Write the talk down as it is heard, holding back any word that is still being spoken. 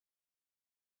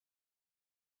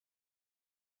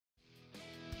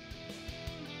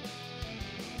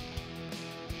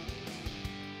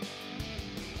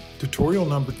Tutorial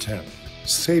number 10,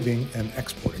 Saving and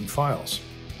Exporting Files.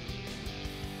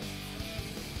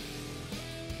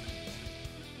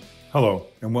 Hello,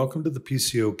 and welcome to the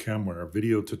pco.camware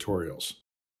video tutorials.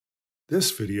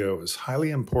 This video is highly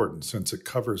important since it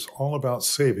covers all about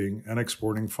saving and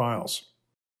exporting files.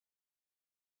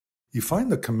 You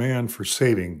find the command for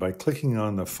saving by clicking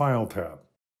on the File tab.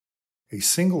 A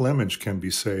single image can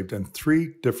be saved in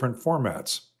 3 different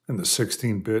formats: in the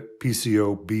 16-bit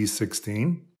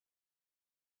pco.b16,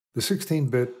 the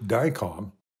 16-bit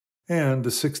DICAM, and the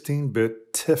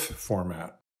 16-bit TIFF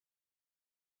format.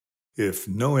 If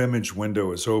no image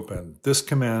window is open, this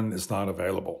command is not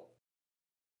available.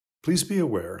 Please be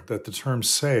aware that the term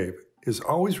save is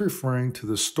always referring to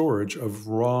the storage of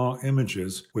raw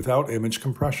images without image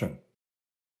compression.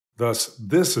 Thus,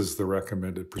 this is the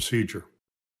recommended procedure.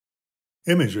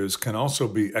 Images can also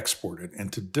be exported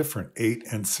into different 8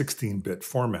 and 16-bit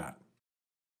format.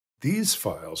 These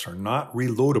files are not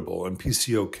reloadable in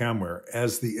pco.camware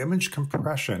as the image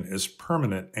compression is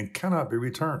permanent and cannot be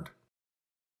returned.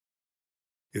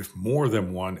 If more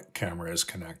than one camera is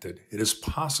connected, it is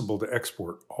possible to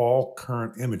export all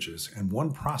current images in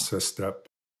one process step.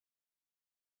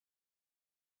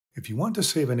 If you want to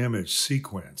save an image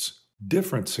sequence,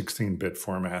 different 16-bit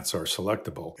formats are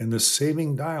selectable in the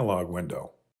Saving dialog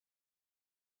window.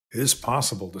 It is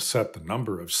possible to set the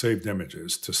number of saved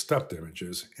images to stepped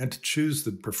images and to choose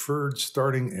the preferred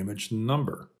starting image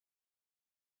number.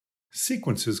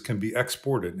 Sequences can be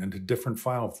exported into different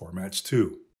file formats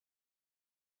too.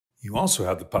 You also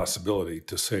have the possibility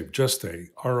to save just a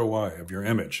ROI of your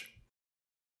image.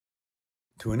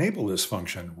 To enable this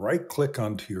function, right-click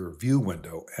onto your View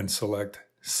window and select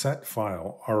Set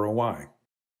File ROI.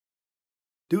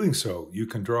 Doing so, you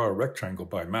can draw a rectangle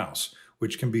by mouse,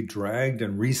 which can be dragged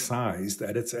and resized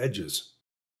at its edges.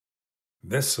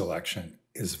 This selection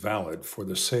is valid for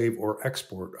the save or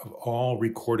export of all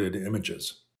recorded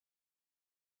images.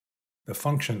 The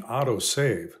function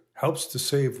Autosave helps to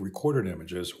save recorded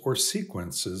images or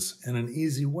sequences in an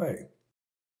easy way.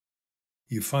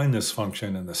 You find this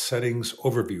function in the Settings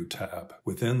Overview tab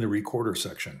within the Recorder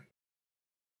section.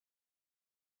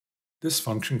 This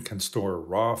function can store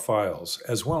raw files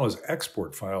as well as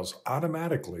export files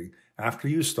automatically after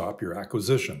you stop your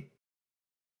acquisition.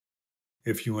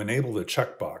 If you enable the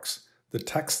checkbox, the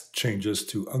text changes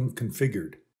to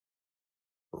Unconfigured.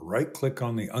 Right-click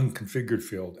on the Unconfigured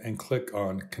field and click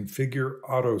on Configure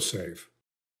Autosave.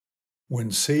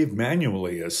 When Save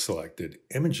Manually is selected,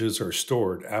 images are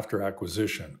stored after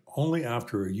acquisition only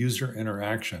after a user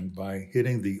interaction by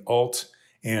hitting the Alt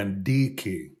and D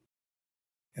key.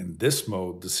 In this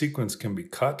mode, the sequence can be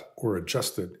cut or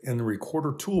adjusted in the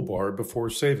Recorder toolbar before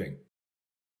saving.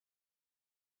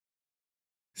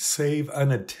 Save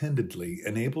Unattendedly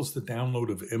enables the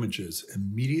download of images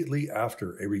immediately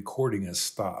after a recording is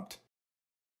stopped.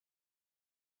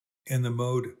 In the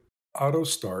mode Auto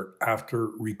Start after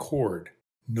Record,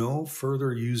 no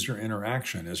further user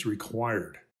interaction is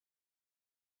required.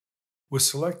 With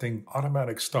selecting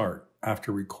Automatic Start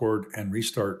after Record and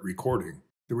Restart Recording,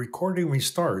 the recording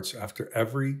restarts after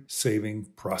every saving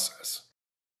process.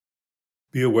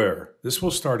 Be aware, this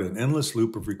will start an endless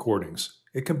loop of recordings.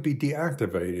 It can be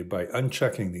deactivated by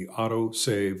unchecking the Auto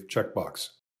Save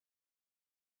checkbox.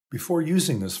 Before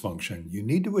using this function, you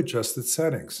need to adjust its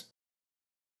settings.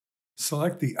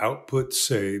 Select the Output,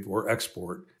 Save, or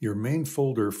Export, your main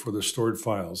folder for the stored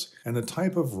files, and the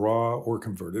type of raw or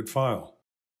converted file.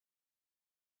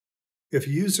 If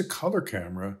you use a color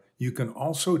camera, you can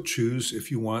also choose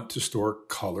if you want to store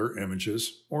color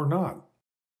images or not.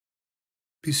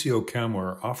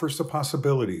 pco.camware offers the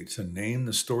possibility to name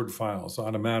the stored files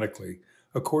automatically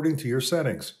according to your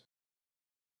settings.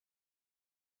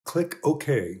 Click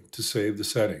OK to save the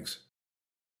settings.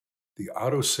 The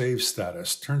autosave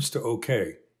status turns to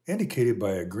OK, indicated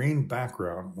by a green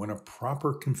background when a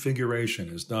proper configuration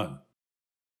is done.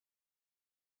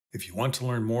 If you want to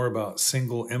learn more about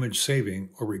single image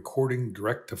saving or recording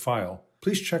direct to file,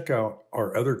 please check out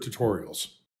our other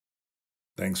tutorials.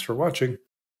 Thanks for watching.